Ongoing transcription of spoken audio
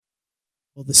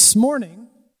Well, this morning,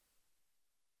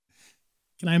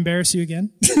 can I embarrass you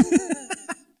again?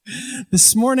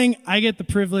 This morning, I get the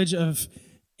privilege of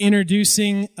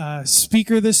introducing a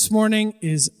speaker this morning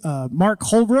is Mark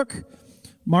Holbrook.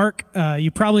 Mark,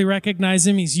 you probably recognize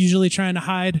him. He's usually trying to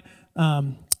hide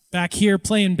back here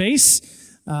playing bass,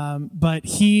 but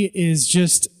he is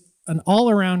just an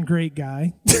all-around great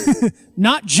guy.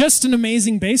 Not just an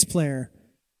amazing bass player,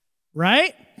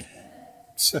 right?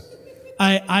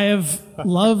 I have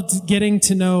loved getting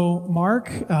to know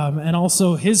Mark and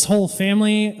also his whole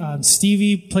family.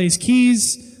 Stevie plays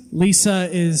keys. Lisa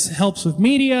helps with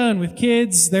media and with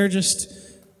kids. They're just,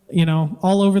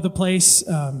 all over the place,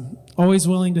 always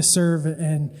willing to serve.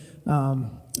 And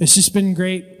it's just been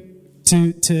great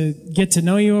to get to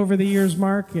know you over the years,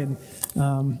 Mark. And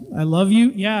I love you.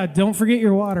 Yeah, don't forget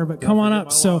your water, but come on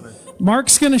up. So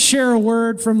Mark's going to share a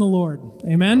word from the Lord.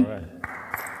 Amen? All right.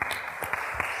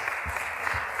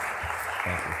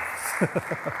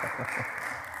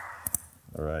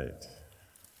 All right.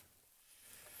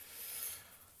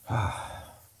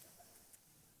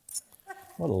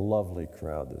 What a lovely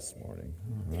crowd this morning.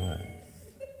 All right.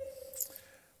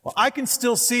 Well, I can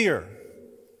still see her.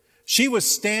 She was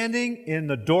standing in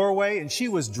the doorway and she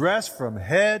was dressed from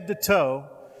head to toe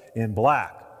in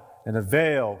black, and a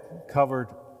veil covered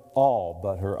all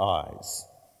but her eyes.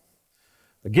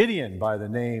 A Gideon by the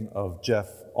name of Jeff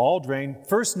Aldrain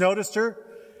first noticed her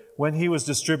when he was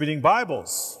distributing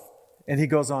Bibles. And he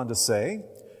goes on to say,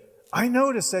 I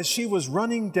noticed as she was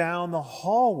running down the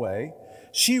hallway,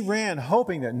 she ran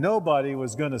hoping that nobody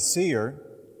was going to see her.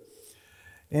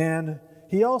 And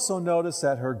he also noticed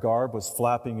that her garb was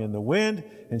flapping in the wind,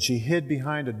 and she hid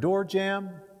behind a door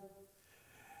jamb,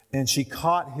 and she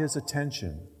caught his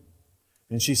attention.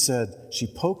 And she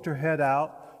poked her head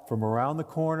out from around the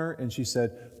corner, and she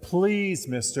said, please,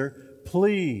 mister,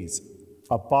 please,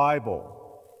 a Bible.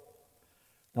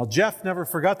 Now, Jeff never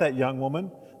forgot that young woman,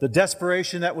 the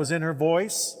desperation that was in her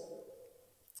voice,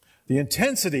 the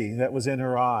intensity that was in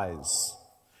her eyes,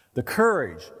 the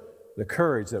courage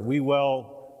that we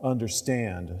well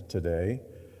understand today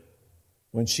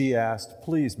when she asked,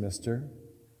 please, mister,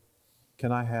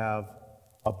 can I have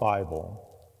a Bible?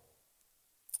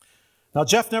 Now,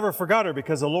 Jeff never forgot her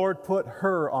because the Lord put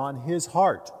her on his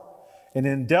heart and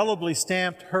indelibly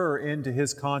stamped her into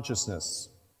his consciousness.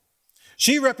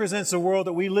 She represents the world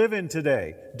that we live in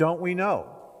today, don't we know?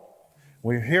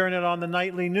 We're hearing it on the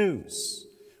nightly news.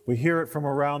 We hear it from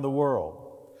around the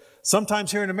world.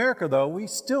 Sometimes here in America, though, we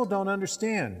still don't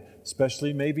understand,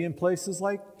 especially maybe in places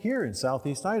like here in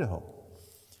Southeast Idaho.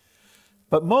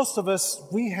 But most of us,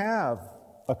 we have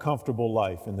a comfortable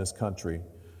life in this country.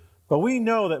 But we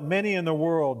know that many in the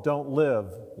world don't live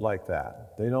like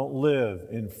that. They don't live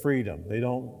in freedom.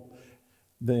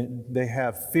 They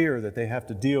have fear that they have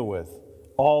to deal with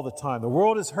all the time. The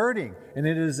world is hurting, and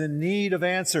it is in need of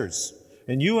answers.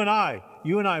 And you and I,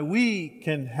 we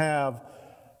can have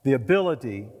the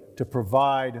ability to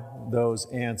provide those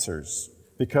answers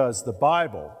because the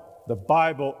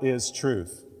Bible is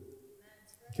truth.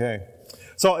 Okay.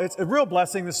 So it's a real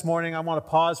blessing this morning. I want to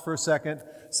pause for a second,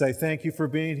 say thank you for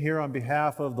being here on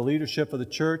behalf of the leadership of the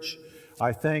church.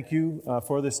 I thank you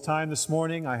for this time this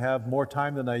morning. I have more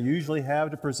time than I usually have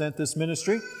to present this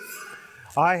ministry.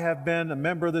 I have been a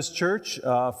member of this church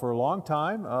for a long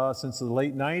time, since the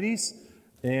late 90s,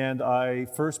 and I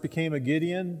first became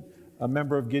a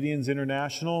member of Gideon's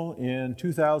International in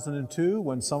 2002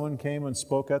 when someone came and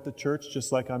spoke at the church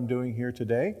just like I'm doing here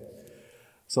today.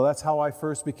 So that's how I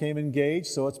first became engaged,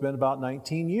 so it's been about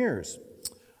 19 years.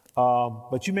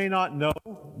 But you may not know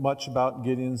much about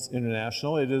Gideon's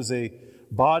International. It is a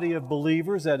body of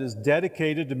believers that is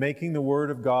dedicated to making the Word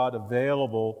of God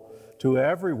available to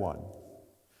everyone.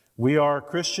 We are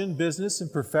Christian business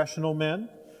and professional men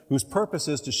whose purpose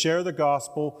is to share the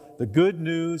gospel, the good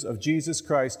news of Jesus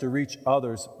Christ, to reach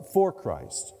others for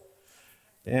Christ.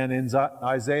 And in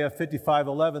Isaiah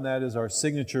 55:11, that is our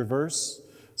signature verse,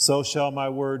 so shall my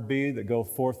word be that go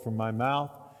forth from my mouth.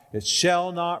 It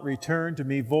shall not return to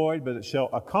me void, but it shall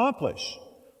accomplish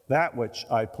that which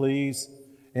I please,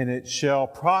 and it shall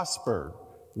prosper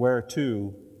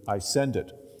whereto I send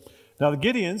it. Now, the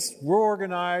Gideons were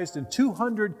organized in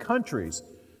 200 countries.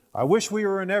 I wish we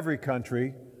were in every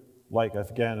country like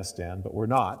Afghanistan, but we're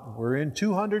not. We're in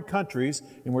 200 countries,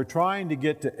 and we're trying to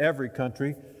get to every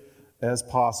country as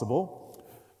possible.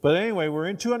 But anyway, we're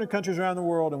in 200 countries around the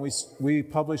world, and we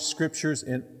publish scriptures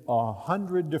in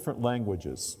 100 different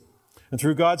languages. And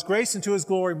through God's grace and to His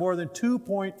glory, more than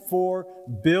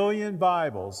 2.4 billion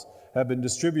Bibles have been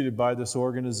distributed by this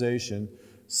organization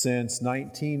since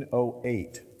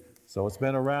 1908. So it's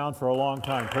been around for a long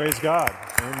time. Praise God.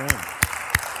 Amen.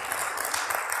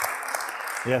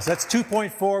 Yes, that's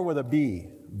 2.4 with a B,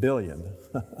 billion.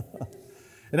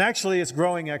 And actually, it's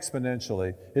growing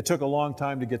exponentially. It took a long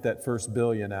time to get that first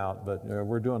billion out, but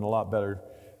we're doing a lot better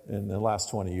in the last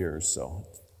 20 years, so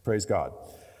praise God.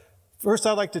 First,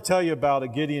 I'd like to tell you about a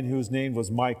Gideon whose name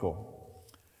was Michael.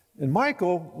 And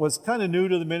Michael was kind of new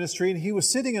to the ministry, and he was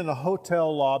sitting in a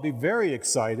hotel lobby, very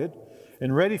excited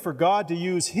and ready for God to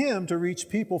use him to reach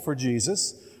people for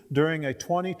Jesus during a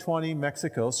 2020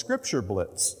 Mexico Scripture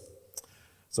Blitz.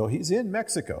 So he's in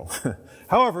Mexico.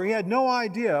 However, he had no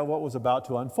idea what was about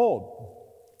to unfold.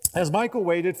 As Michael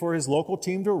waited for his local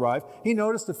team to arrive, he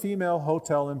noticed a female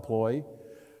hotel employee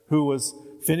who was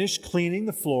finished cleaning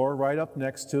the floor right up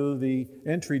next to the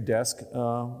entry desk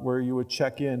where you would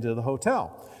check into the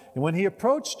hotel. And when he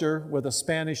approached her with a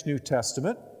Spanish New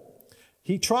Testament,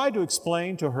 he tried to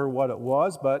explain to her what it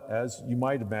was, but as you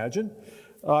might imagine,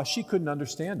 she couldn't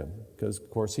understand him because, of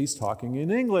course, he's talking in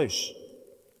English.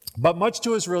 But much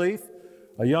to his relief,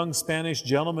 a young Spanish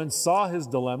gentleman saw his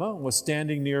dilemma, was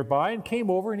standing nearby, and came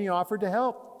over and he offered to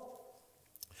help.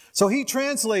 So he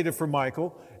translated for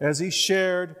Michael as he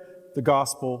shared the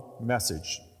gospel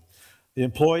message. The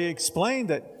employee explained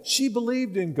that she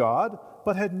believed in God,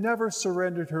 but had never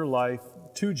surrendered her life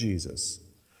to Jesus.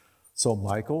 So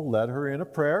Michael led her in a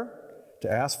prayer to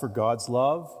ask for God's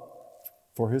love,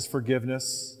 for his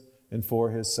forgiveness, and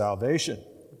for his salvation.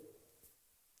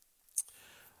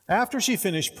 After she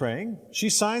finished praying, she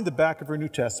signed the back of her New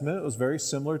Testament. It was very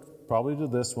similar probably to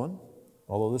this one,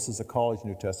 although this is a college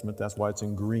New Testament. That's why it's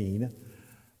in green.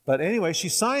 But anyway, she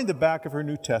signed the back of her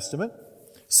New Testament,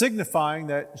 signifying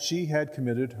that she had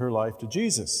committed her life to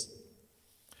Jesus.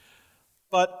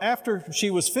 But after she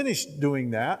was finished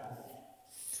doing that,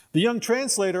 the young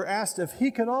translator asked if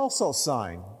he could also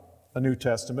sign a New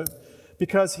Testament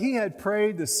because he had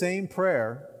prayed the same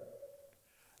prayer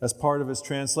as part of his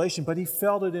translation, but he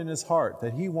felt it in his heart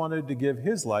that he wanted to give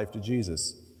his life to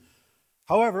Jesus.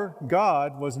 However,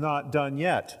 God was not done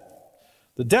yet.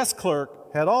 The desk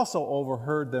clerk had also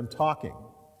overheard them talking,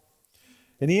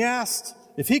 and he asked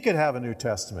if he could have a New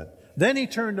Testament. Then he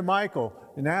turned to Michael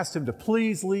and asked him to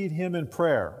please lead him in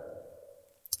prayer.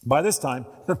 By this time,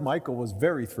 Michael was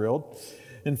very thrilled.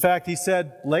 In fact, he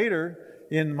said later,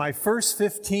 in my first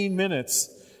 15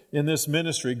 minutes in this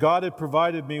ministry, God had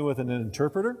provided me with an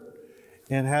interpreter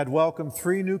and had welcomed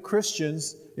 3 new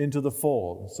Christians into the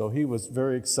fold. So he was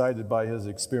very excited by his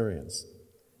experience.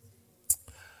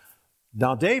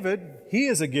 Now David, he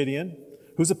is a Gideon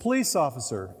who's a police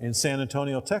officer in San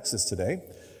Antonio, Texas today,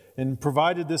 and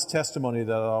provided this testimony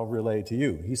that I'll relay to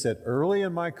you. He said, early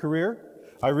in my career,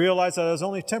 I realized that I was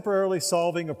only temporarily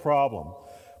solving a problem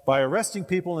by arresting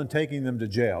people and taking them to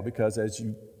jail, because as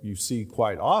you see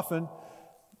quite often,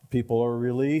 people are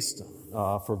released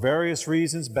for various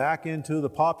reasons back into the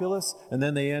populace, and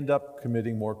then they end up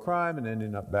committing more crime and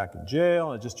ending up back in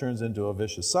jail, and it just turns into a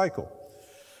vicious cycle.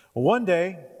 Well, one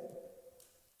day,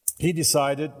 he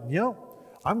decided,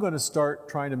 I'm going to start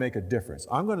trying to make a difference.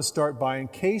 I'm going to start buying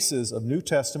cases of New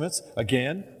Testaments,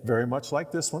 again, very much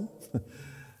like this one,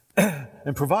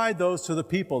 and provide those to the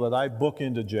people that I book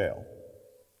into jail.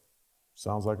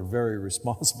 Sounds like a very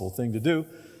responsible thing to do.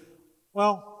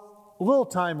 Well, a little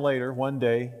time later, one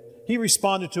day, he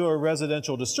responded to a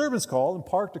residential disturbance call and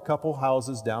parked a couple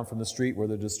houses down from the street where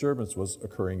the disturbance was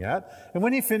occurring at. And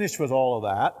when he finished with all of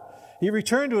that, he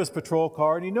returned to his patrol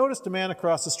car and he noticed a man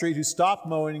across the street who stopped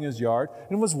mowing his yard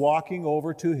and was walking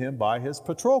over to him by his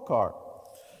patrol car.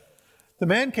 The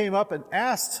man came up and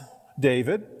asked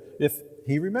David if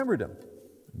he remembered him.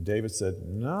 David said,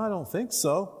 "No, I don't think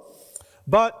so."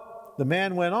 But the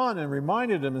man went on and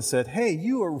reminded him and said, "Hey,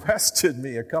 you arrested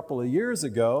me a couple of years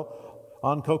ago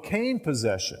on cocaine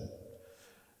possession."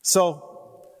 So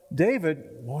David,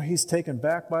 he's taken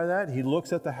back by that. He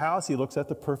looks at the house. He looks at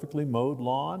the perfectly mowed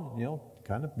lawn,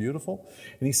 kind of beautiful.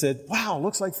 And he said, "Wow,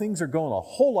 looks like things are going a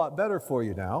whole lot better for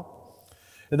you now."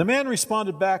 And the man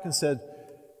responded back and said,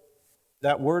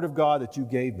 "That word of God that you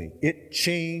gave me, it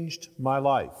changed my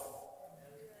life."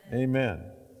 Amen.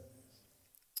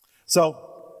 So,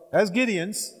 as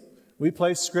Gideons, we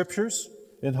place scriptures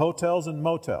in hotels and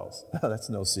motels. That's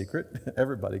no secret.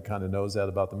 Everybody kind of knows that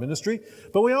about the ministry.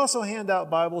 But we also hand out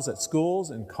Bibles at schools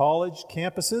and college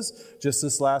campuses. Just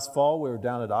this last fall, we were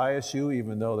down at ISU,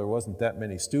 even though there wasn't that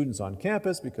many students on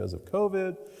campus because of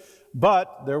COVID.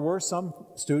 But there were some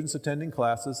students attending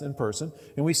classes in person,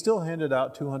 and we still handed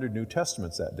out 200 New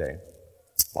Testaments that day.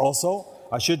 Also,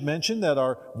 I should mention that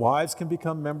our wives can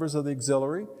become members of the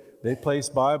auxiliary. They place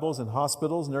Bibles in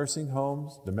hospitals, nursing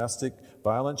homes, domestic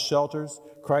violence shelters,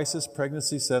 crisis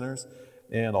pregnancy centers,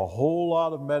 and a whole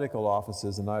lot of medical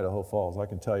offices in Idaho Falls, I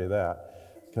can tell you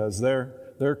that. because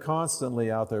they're constantly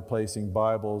out there placing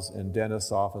Bibles in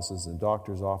dentist offices and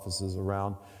doctors' offices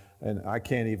around, and I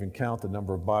can't even count the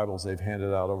number of Bibles they've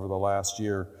handed out over the last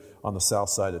year on the south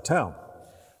side of town.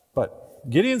 But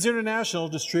Gideon's International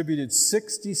distributed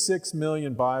 66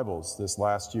 million Bibles this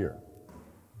last year,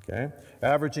 okay,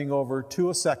 averaging over 2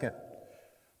 a second.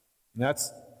 And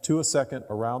that's 2 a second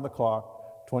around the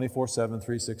clock, 24/7,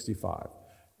 365.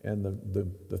 And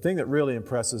the thing that really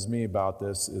impresses me about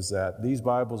this is that these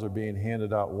Bibles are being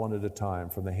handed out one at a time,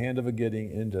 from the hand of a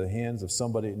Gideon into the hands of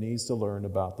somebody that needs to learn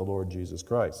about the Lord Jesus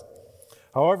Christ.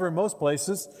 However, in most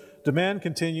places, demand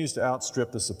continues to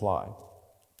outstrip the supply.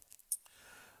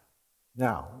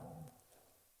 Now,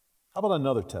 how about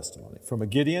another testimony from a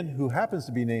Gideon who happens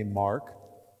to be named Mark?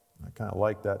 I kind of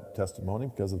like that testimony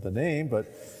because of the name, but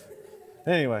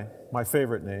anyway, my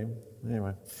favorite name.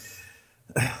 Anyway,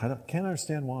 I can't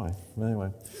understand why.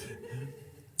 Anyway,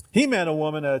 he met a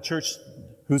woman at a church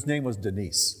whose name was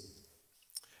Denise.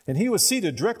 And he was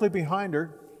seated directly behind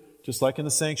her, just like in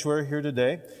the sanctuary here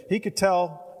today. He could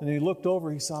tell, and he looked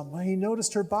over, he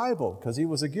noticed her Bible, because he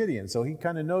was a Gideon, so he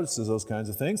kind of notices those kinds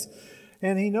of things.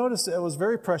 And he noticed it was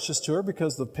very precious to her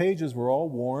because the pages were all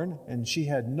worn, and she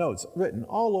had notes written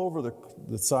all over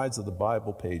the sides of the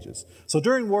Bible pages. So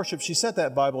during worship, she set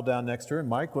that Bible down next to her, and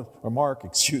Mark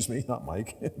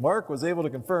was able to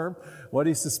confirm what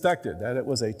he suspected, that it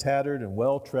was a tattered and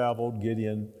well-traveled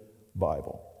Gideon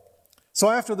Bible. So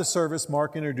after the service,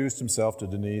 Mark introduced himself to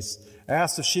Denise,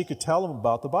 asked if she could tell him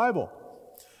about the Bible.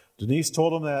 Denise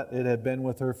told him that it had been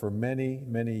with her for many,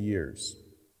 many years.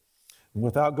 And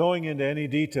without going into any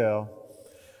detail,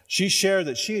 she shared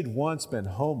that she had once been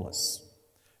homeless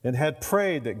and had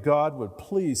prayed that God would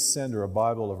please send her a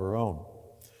Bible of her own.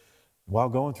 While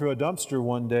going through a dumpster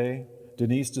one day,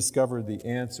 Denise discovered the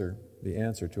answer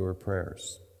to her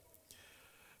prayers.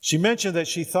 She mentioned that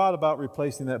she thought about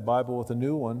replacing that Bible with a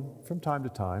new one from time to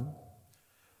time.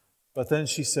 But then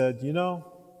she said,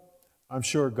 I'm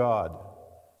sure God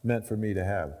meant for me to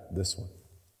have this one.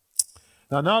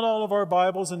 Now, not all of our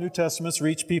Bibles and New Testaments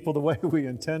reach people the way we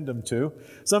intend them to.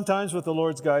 Sometimes with the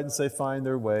Lord's guidance, they find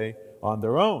their way on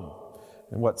their own.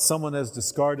 And what someone has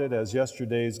discarded as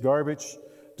yesterday's garbage,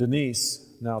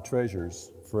 Denise now treasures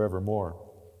forevermore.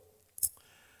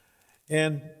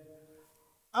 And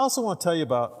I also want to tell you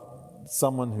about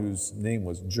someone whose name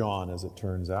was John, as it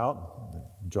turns out.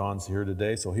 John's here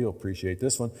today, so he'll appreciate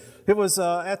this one. It was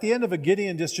at the end of a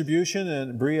Gideon distribution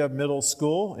in Brea Middle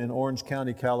School in Orange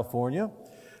County, California.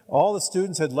 All the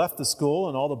students had left the school,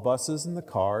 and all the buses and the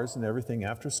cars and everything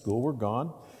after school were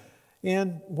gone.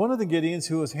 And one of the Gideons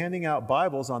who was handing out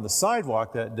Bibles on the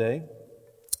sidewalk that day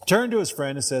turned to his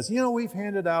friend and says, we've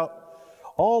handed out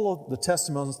all of the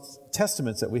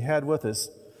testaments that we had with us,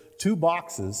 2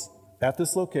 boxes at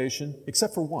this location,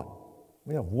 except for one.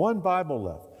 We have one Bible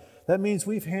left. That means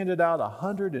we've handed out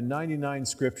 199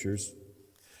 scriptures,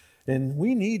 and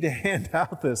we need to hand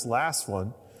out this last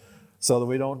one so that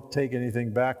we don't take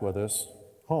anything back with us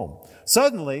home.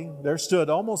 Suddenly, there stood,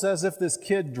 almost as if this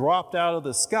kid dropped out of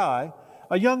the sky,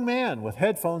 a young man with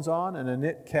headphones on and a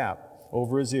knit cap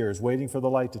over his ears, waiting for the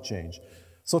light to change.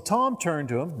 So Tom turned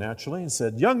to him, naturally, and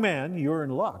said, "Young man, you're in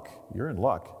luck. You're in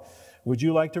luck. Would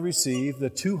you like to receive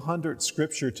the 200th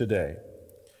scripture today?"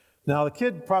 Now, the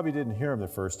kid probably didn't hear him the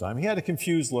first time. He had a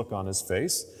confused look on his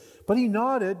face, but he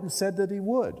nodded and said that he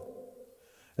would.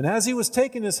 And as he was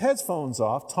taking his headphones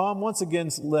off, Tom once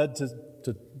again led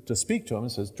to speak to him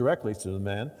and says directly to the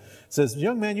man, says,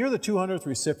 "Young man, you're the 200th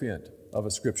recipient of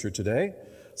a scripture today.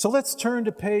 So let's turn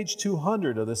to page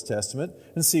 200 of this testament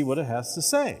and see what it has to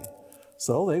say."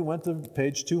 So they went to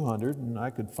page 200, and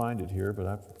I could find it here, but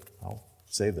I'll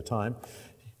save the time.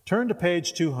 Turn to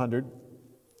page 200.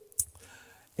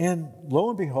 And lo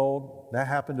and behold, that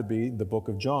happened to be the book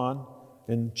of John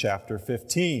in chapter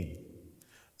 15.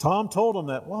 Tom told him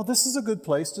that, this is a good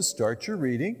place to start your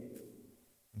reading.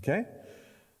 Okay?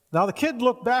 Now the kid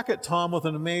looked back at Tom with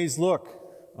an amazed look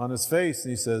on his face,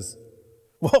 and he says,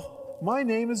 "My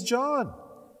name is John,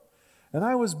 and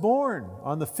I was born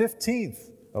on the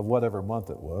 15th of whatever month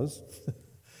it was."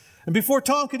 And before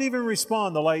Tom could even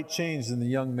respond, the light changed and the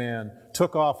young man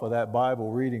took off with that Bible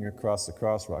reading across the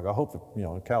crosswalk. I hope,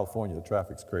 in California, the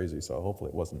traffic's crazy, so hopefully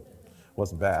it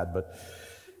wasn't bad. But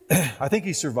I think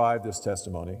he survived this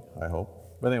testimony, I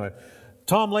hope. But anyway,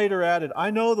 Tom later added,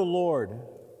 "I know the Lord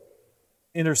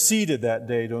interceded that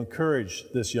day to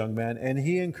encourage this young man, and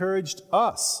he encouraged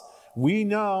us. We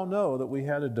now know that we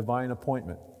had a divine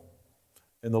appointment,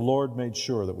 and the Lord made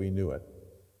sure that we knew it."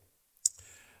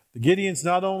 The Gideons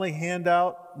not only hand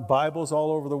out Bibles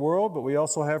all over the world, but we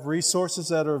also have resources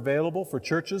that are available for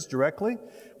churches directly.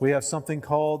 We have something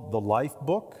called the Life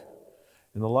Book.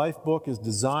 And the Life Book is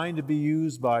designed to be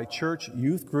used by church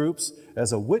youth groups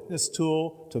as a witness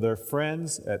tool to their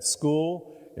friends at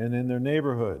school and in their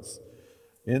neighborhoods.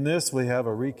 In this, we have a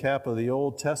recap of the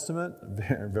Old Testament, a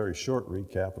very, very short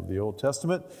recap of the Old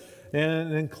Testament,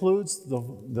 and it includes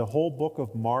the whole book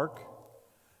of Mark,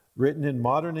 written in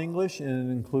modern English, and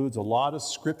it includes a lot of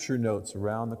scripture notes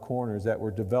around the corners that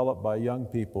were developed by young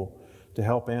people to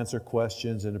help answer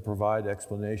questions and to provide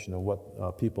explanation of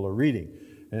what people are reading.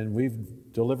 And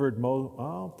we've delivered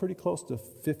pretty close to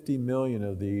 50 million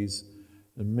of these,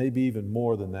 and maybe even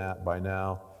more than that by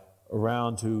now,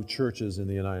 around to churches in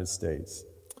the United States.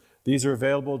 These are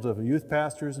available to youth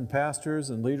pastors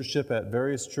and leadership at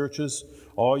various churches.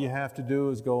 All you have to do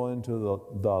is go into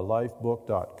the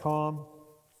lifebook.com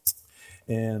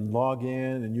and log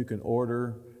in, and you can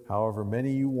order however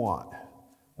many you want,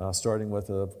 starting with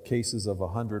cases of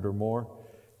 100 or more,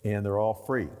 and they're all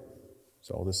free.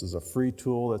 So this is a free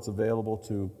tool that's available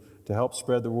to help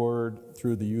spread the word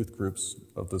through the youth groups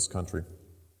of this country.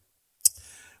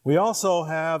 We also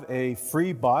have a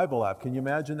free Bible app. Can you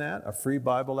imagine that? A free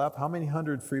Bible app? How many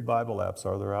hundred free Bible apps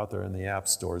are there out there in the app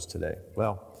stores today?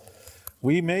 Well,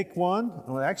 we make one.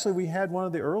 Well, actually, we had one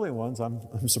of the early ones,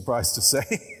 I'm surprised to say.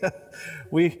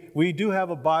 We do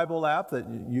have a Bible app that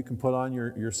you can put on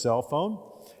your cell phone.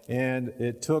 And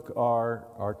it took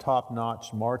our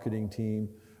top-notch marketing team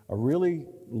a really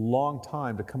long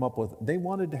time to come up with. They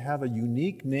wanted to have a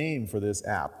unique name for this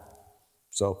app.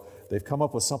 So they've come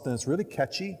up with something that's really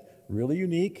catchy, really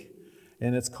unique,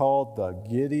 and it's called the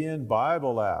Gideon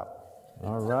Bible app.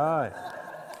 All right.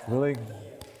 Really,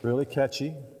 really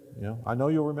catchy. I know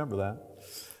you'll remember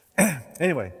that.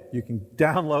 Anyway, you can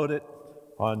download it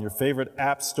on your favorite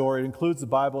app store. It includes the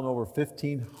Bible in over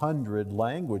 1,500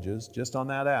 languages just on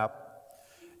that app.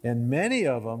 And many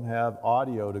of them have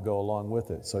audio to go along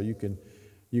with it. So you can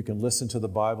listen to the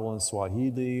Bible in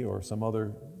Swahili or some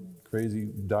other crazy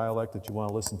dialect that you want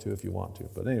to listen to if you want to.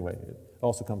 But anyway, it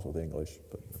also comes with English.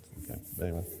 But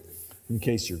anyway, in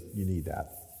case you need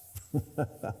that.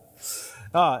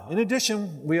 In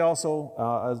addition, we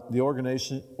also, the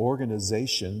organization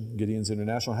Gideons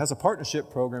International, has a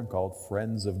partnership program called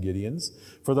Friends of Gideons.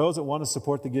 For those that want to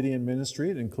support the Gideon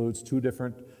ministry, it includes 2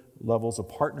 different levels of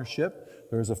partnership.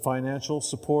 There's a financial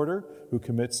supporter who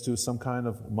commits to some kind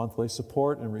of monthly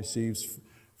support and receives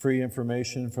free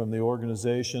information from the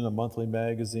organization, a monthly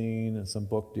magazine, and some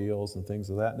book deals and things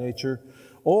of that nature.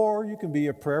 Or you can be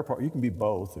a prayer partner. You can be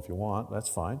both if you want. That's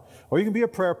fine. Or you can be a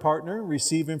prayer partner,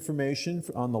 receive information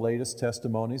on the latest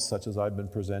testimonies, such as I've been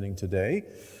presenting today.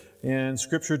 And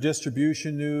scripture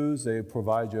distribution news, they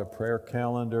provide you a prayer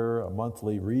calendar, a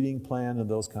monthly reading plan, and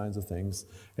those kinds of things.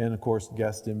 And, of course,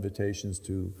 guest invitations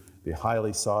to the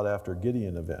highly sought-after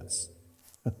Gideon events.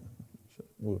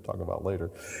 We'll talk about later.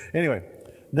 Anyway,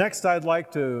 next I'd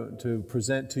like to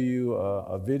present to you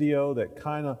a video that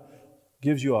kind of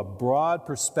gives you a broad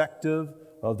perspective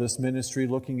of this ministry,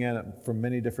 looking at it from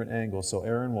many different angles. So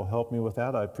Aaron will help me with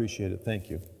that. I appreciate it.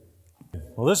 Thank you.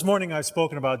 Well, this morning I've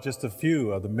spoken about just a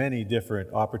few of the many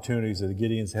different opportunities that the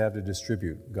Gideons have to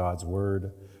distribute God's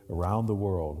Word around the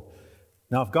world.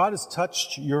 Now, if God has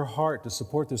touched your heart to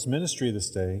support this ministry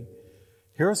this day,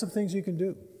 here are some things you can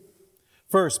do.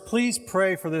 First, please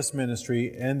pray for this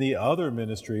ministry and the other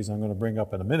ministries I'm going to bring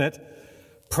up in a minute.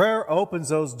 Prayer opens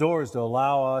those doors to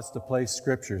allow us to place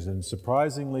scriptures, and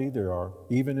surprisingly, there are,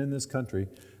 even in this country,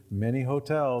 many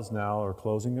hotels now are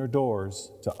closing their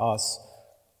doors to us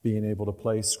being able to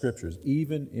place scriptures,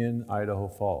 even in Idaho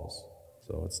Falls.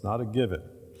 So it's not a given.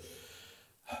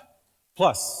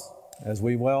 Plus, as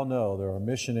we well know, there are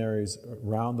missionaries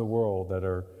around the world that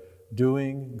are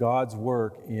doing God's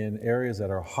work in areas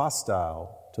that are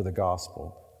hostile to the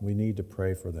gospel. We need to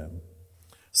pray for them.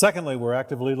 Secondly, we're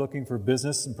actively looking for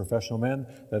business and professional men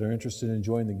that are interested in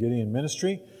joining the Gideon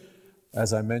ministry.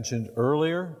 As I mentioned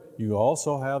earlier, you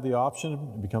also have the option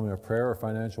of becoming a prayer or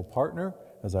financial partner,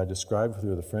 as I described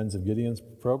through the Friends of Gideon's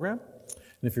program.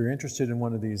 And if you're interested in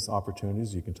one of these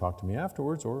opportunities, you can talk to me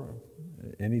afterwards or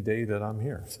any day that I'm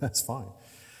here. That's fine.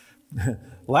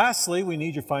 Lastly, we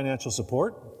need your financial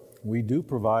support. We do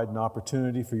provide an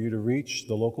opportunity for you to reach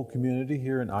the local community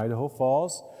here in Idaho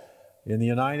Falls, in the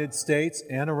United States,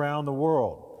 and around the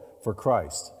world for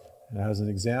Christ. And as an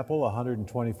example, a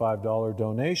 $125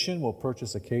 donation will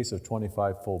purchase a case of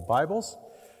 25 full Bibles.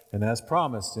 And as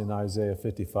promised in Isaiah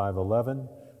 55:11,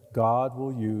 God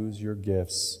will use your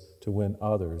gifts to win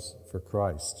others for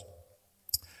Christ.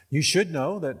 You should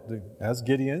know that as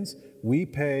Gideons, we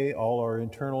pay all our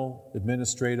internal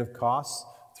administrative costs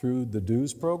through the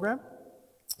dues program.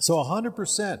 So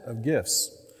 100% of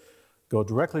gifts go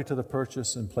directly to the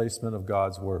purchase and placement of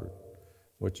God's Word,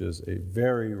 which is a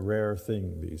very rare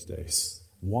thing these days.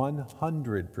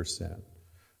 100%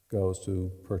 goes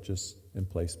to purchase and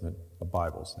placement of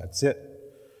Bibles. That's it.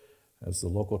 As the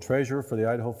local treasurer for the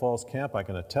Idaho Falls camp, I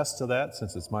can attest to that,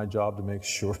 since it's my job to make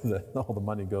sure that all the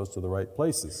money goes to the right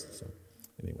places.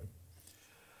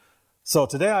 So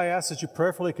today I ask that you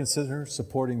prayerfully consider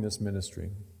supporting this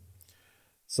ministry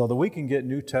so that we can get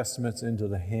New Testaments into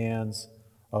the hands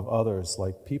of others,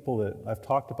 like people that I've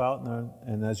talked about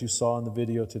and as you saw in the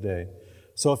video today.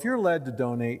 So if you're led to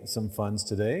donate some funds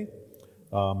today,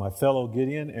 my fellow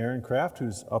Gideon, Aaron Kraft,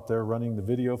 who's up there running the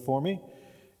video for me,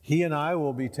 he and I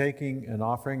will be taking an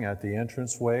offering at the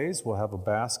entrance ways. We'll have a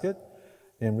basket,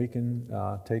 and we can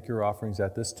take your offerings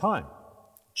at this time.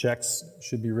 Checks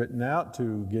should be written out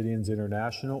to Gideons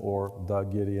International or the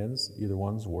Gideons. Either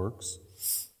one's works.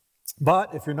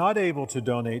 But if you're not able to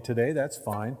donate today, that's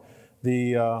fine.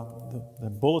 The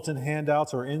bulletin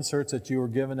handouts or inserts that you were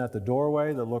given at the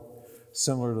doorway that look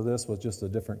similar to this with just a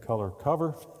different color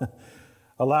cover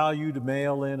allow you to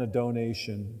mail in a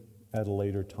donation at a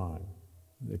later time.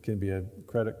 It can be a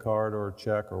credit card or a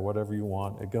check or whatever you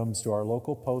want. It comes to our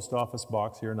local post office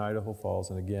box here in Idaho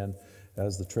Falls. And again,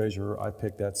 as the treasurer, I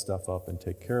pick that stuff up and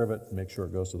take care of it and make sure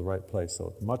it goes to the right place.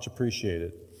 So much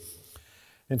appreciated.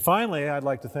 And finally, I'd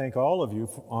like to thank all of you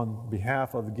on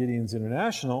behalf of the Gideons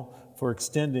International for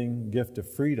extending gift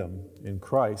of freedom in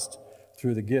Christ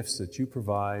through the gifts that you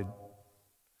provide,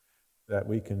 that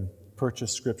we can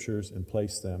purchase scriptures and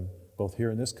place them both here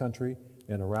in this country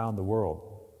and around the world.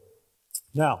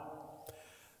 Now,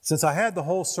 since I had the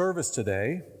whole service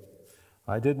today,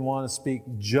 I didn't want to speak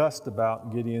just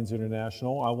about Gideons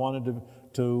International. I wanted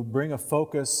to bring a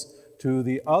focus to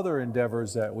the other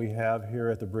endeavors that we have here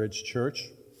at the Bridge Church.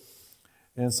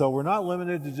 And so we're not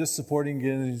limited to just supporting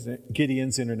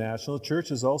Gideons International. The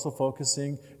church is also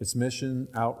focusing its mission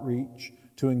outreach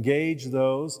to engage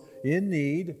those in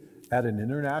need at an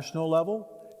international level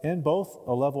and both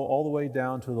a level all the way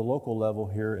down to the local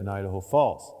level here in Idaho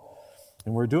Falls.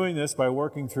 And we're doing this by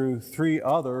working through 3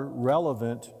 other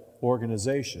relevant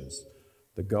organizations: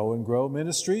 the Go and Grow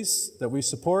Ministries that we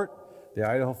support, the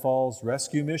Idaho Falls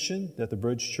Rescue Mission that the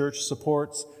Bridge Church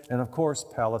supports, and of course,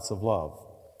 Pallets of Love.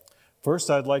 First,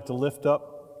 I'd like to lift up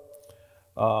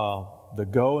the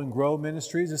Go and Grow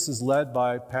Ministries. This is led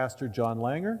by Pastor John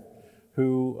Langer,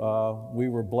 who we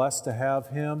were blessed to have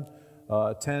him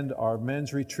attend our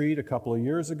men's retreat a couple of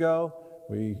years ago.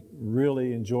 We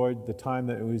really enjoyed the time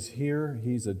that he was here.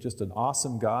 He's just an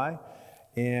awesome guy.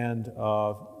 And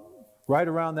right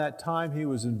around that time, he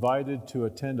was invited to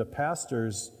attend a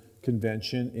pastor's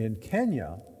convention in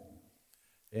Kenya.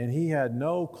 And he had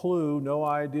no clue, no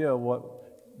idea what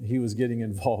he was getting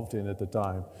involved in at the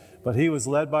time. But he was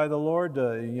led by the Lord.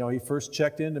 He first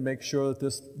checked in to make sure that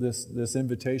this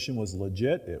invitation was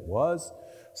legit. It was.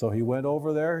 So he went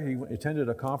over there. He attended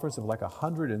a conference of like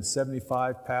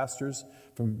 175 pastors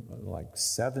from like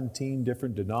 17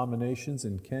 different denominations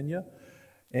in Kenya.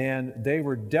 And they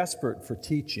were desperate for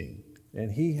teaching.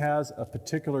 And he has a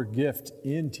particular gift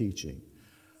in teaching.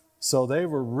 So they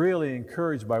were really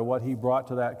encouraged by what he brought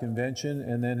to that convention,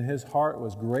 and then his heart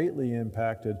was greatly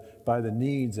impacted by the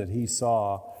needs that he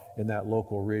saw in that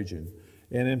local region.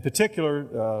 And in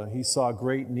particular, he saw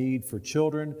great need for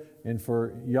children and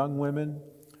for young women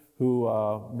who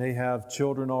may have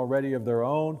children already of their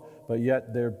own, but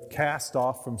yet they're cast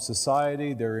off from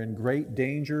society. They're in great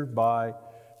danger by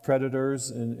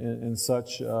predators and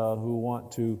such who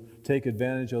want to take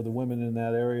advantage of the women in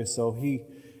that area. So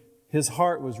his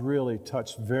heart was really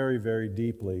touched very, very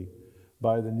deeply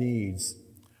by the needs.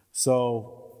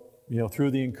 So,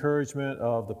 through the encouragement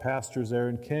of the pastors there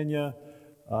in Kenya,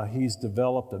 he's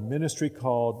developed a ministry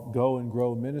called Go and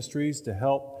Grow Ministries to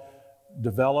help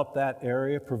develop that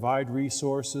area, provide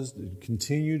resources,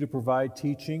 continue to provide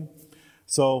teaching.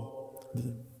 So,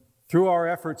 through our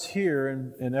efforts here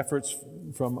and efforts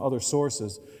from other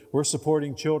sources, we're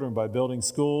supporting children by building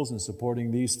schools and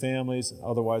supporting these families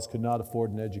otherwise could not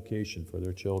afford an education for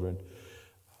their children.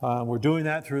 We're doing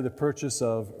that through the purchase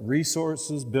of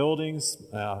resources, buildings,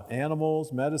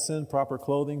 animals, medicine, proper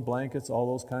clothing, blankets,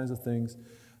 all those kinds of things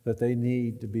that they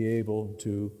need to be able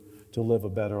to live a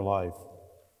better life.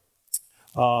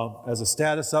 As a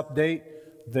status update,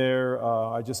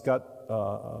 I just got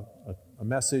a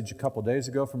message a couple days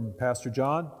ago from Pastor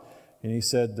John, and he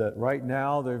said that right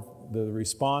now the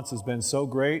response has been so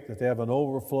great that they have an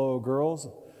overflow of girls,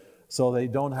 so they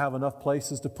don't have enough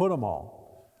places to put them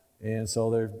all. And so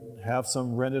they have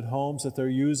some rented homes that they're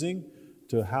using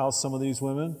to house some of these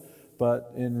women.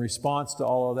 But in response to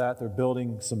all of that, they're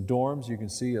building some dorms. You can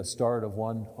see a start of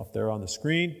one up there on the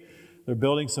screen. They're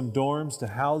building some dorms to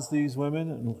house these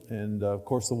women. And of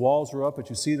course, the walls are up,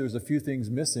 but you see there's a few things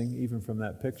missing, even from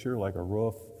that picture, like a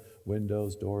roof,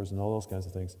 windows, doors, and all those kinds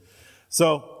of things.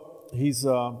 So he's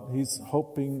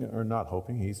hoping, or not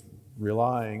hoping, he's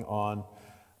relying on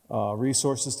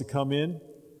resources to come in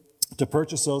to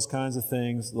purchase those kinds of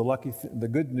things. The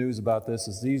good news about this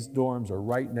is these dorms are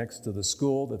right next to the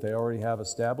school that they already have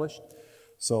established.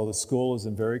 So the school is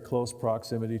in very close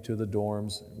proximity to the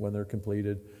dorms when they're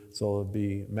completed. So it'll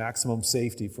be maximum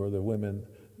safety for the women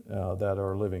that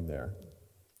are living there.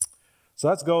 So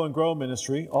that's Go and Grow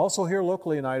Ministry. Also here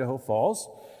locally in Idaho Falls,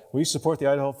 we support the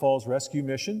Idaho Falls Rescue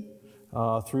Mission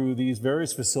through these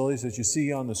various facilities that you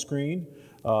see on the screen.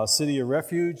 City of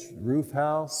Refuge, Roof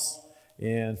House,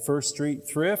 and First Street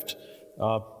Thrift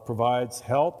provides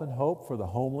help and hope for the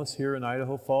homeless here in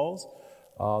Idaho Falls.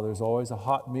 There's always a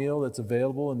hot meal that's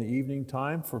available in the evening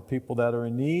time for people that are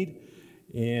in need,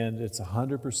 and it's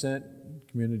 100%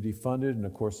 community funded. And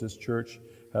of course, this church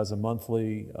has a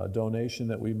monthly donation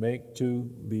that we make to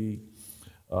the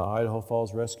Idaho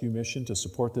Falls Rescue Mission to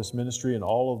support this ministry and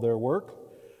all of their work.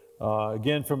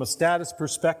 Again, from a status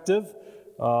perspective,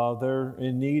 they're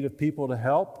in need of people to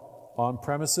help on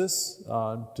premises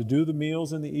to do the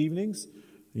meals in the evenings.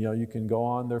 You know, you can go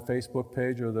on their Facebook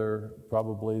page or their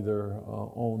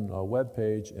own web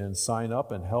page and sign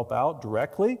up and help out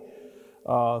directly.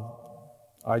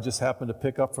 I just happened to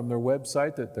pick up from their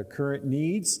website that their current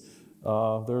needs,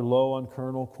 they're low on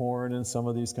kernel corn and some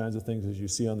of these kinds of things as you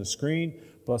see on the screen,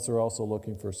 plus they're also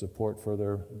looking for support for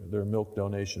their milk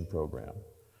donation program.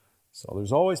 So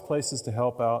there's always places to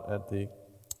help out at the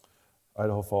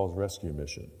Idaho Falls Rescue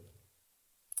Mission.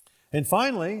 And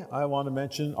finally, I want to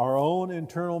mention our own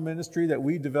internal ministry that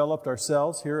we developed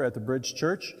ourselves here at the Bridge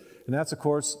Church, and that's, of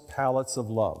course, Pallets of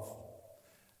Love.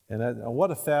 And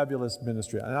what a fabulous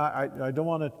ministry. And I don't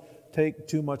want to take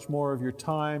too much more of your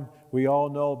time. We all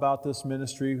know about this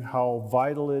ministry, how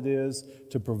vital it is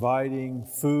to providing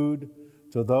food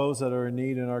to those that are in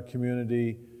need in our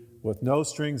community with no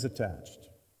strings attached.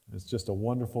 It's just a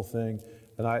wonderful thing.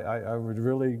 And I would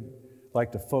really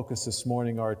like to focus this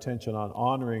morning our attention on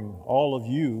honoring all of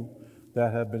you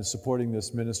that have been supporting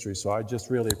this ministry. So I just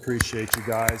really appreciate you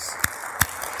guys.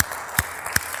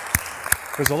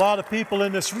 There's a lot of people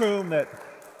in this room that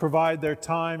provide their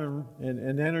time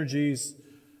and energies,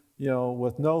 you know,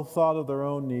 with no thought of their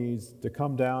own needs, to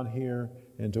come down here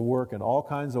and to work in all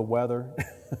kinds of weather,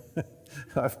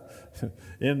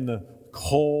 in the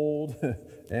cold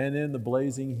and in the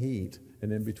blazing heat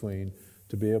and in between,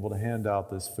 to be able to hand out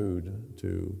this food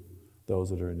to those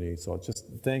that are in need. So just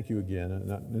thank you again.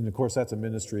 And of course, that's a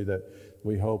ministry that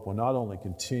we hope will not only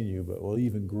continue, but will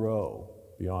even grow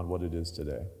beyond what it is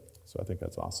today. So I think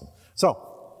that's awesome. So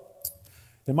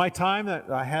in my time that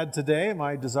I had today,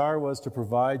 my desire was to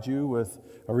provide you with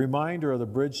a reminder of the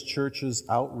Bridge Church's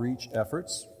outreach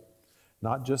efforts,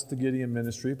 not just the Gideon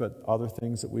ministry, but other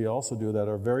things that we also do that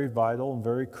are very vital and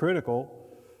very critical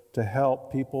to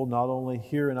help people not only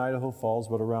here in Idaho Falls,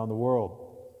 but around the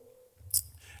world.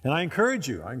 And I encourage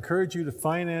you to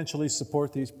financially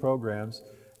support these programs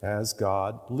as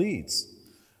God leads.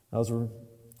 As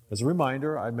a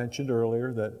reminder, I mentioned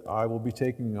earlier that I will be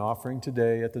taking an offering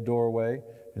today at the doorway,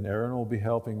 and Aaron will be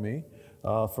helping me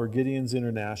for Gideon's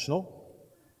International.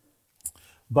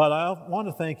 But I want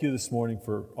to thank you this morning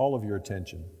for all of your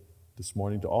attention this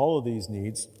morning to all of these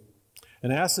needs,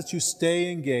 and ask that you stay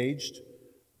engaged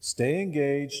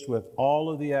with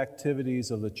all of the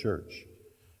activities of the church.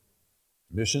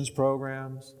 Missions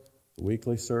programs,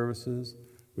 weekly services.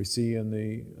 We see in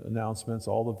the announcements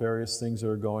all the various things that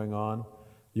are going on.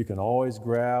 You can always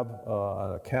grab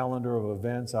a calendar of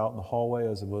events out in the hallway,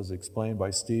 as it was explained by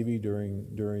Stevie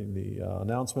during the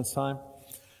announcements time,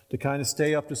 to kind of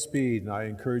stay up to speed. And I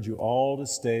encourage you all to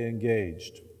stay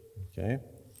engaged. Okay?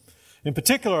 In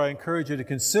particular, I encourage you to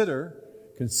consider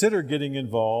getting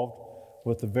involved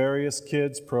with the various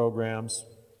kids programs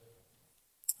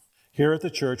here at the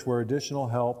church, where additional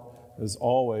help is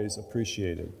always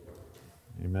appreciated.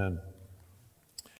 Amen.